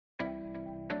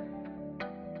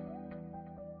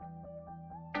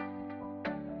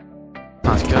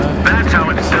That's how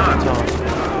it's done.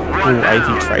 Ooh,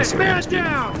 80 tracer rounds, dude.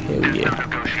 Hell yeah.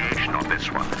 Negotiation on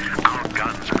this one. Our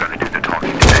guns are gonna do the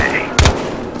talking today.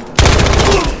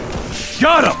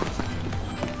 Got him!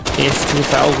 Yes,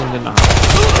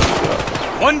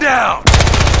 2,500. One down!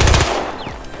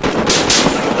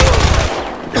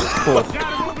 Cool.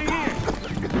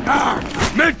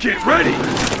 Medkit ready!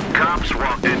 Cops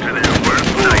walked into their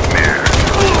worst nightmare.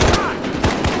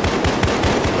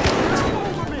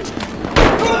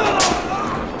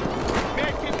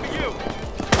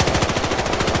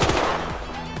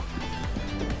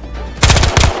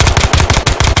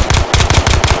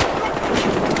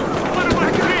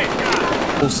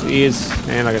 Ears,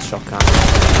 and I got shotgun.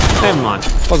 Never mind,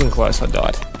 wasn't close, I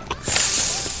died.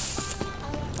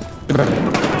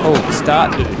 Oh,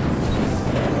 start, dude.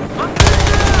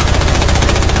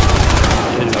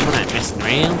 Someone ain't messing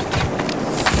around.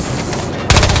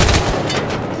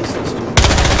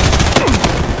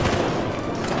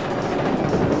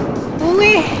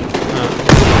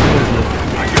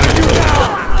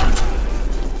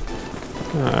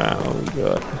 Alright, what we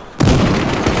got?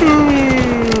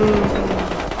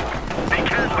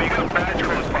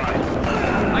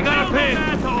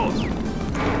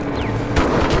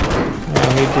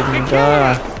 He didn't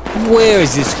die. Where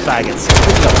is this faggot?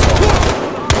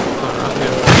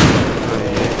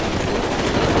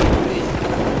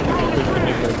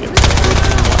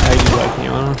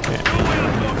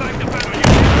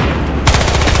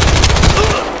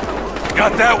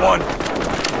 Got that one!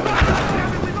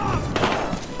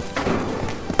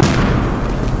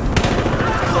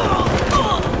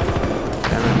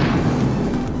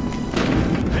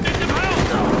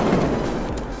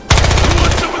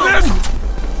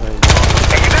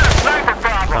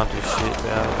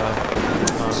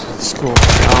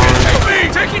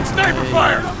 Scorpion. Taking sniper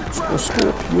fire!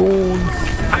 Scorpion.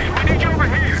 Hey, we need you over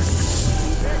here!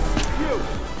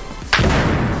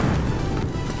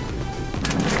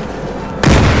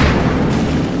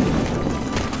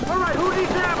 Alright, who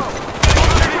needs ammo?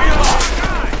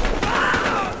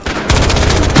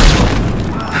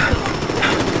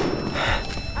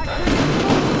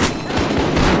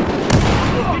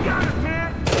 You got it,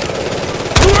 man!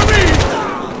 Who are me?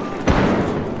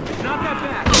 It's not that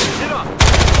bad. Get up!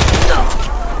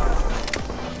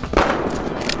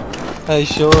 Hey,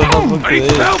 sure, have a look I need at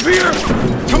some help here!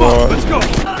 Come on, let's go!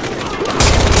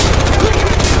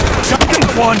 Got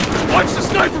one! Watch the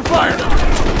sniper fire!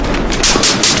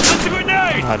 That's a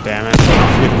grenade! Oh damn it.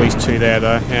 There's at least two there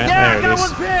though. Yeah, there it is.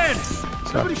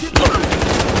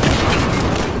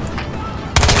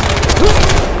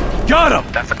 Got him!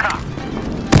 That's a cop.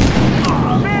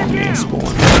 Yeah,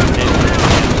 spawn.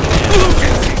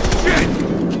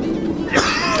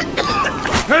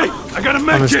 Hey, I got a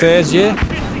med On the kit. stairs, yeah?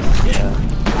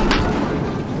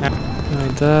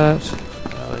 Like that.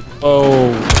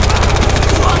 Oh.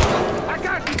 I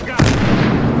got you guys!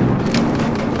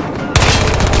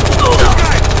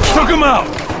 Took him out!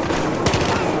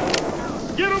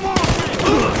 Get him off me!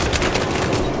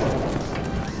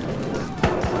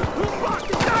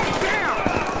 Down!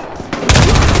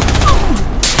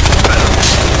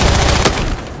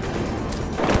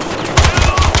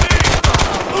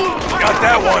 Got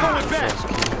that one!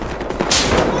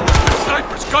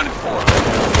 Sniper's gunning for him!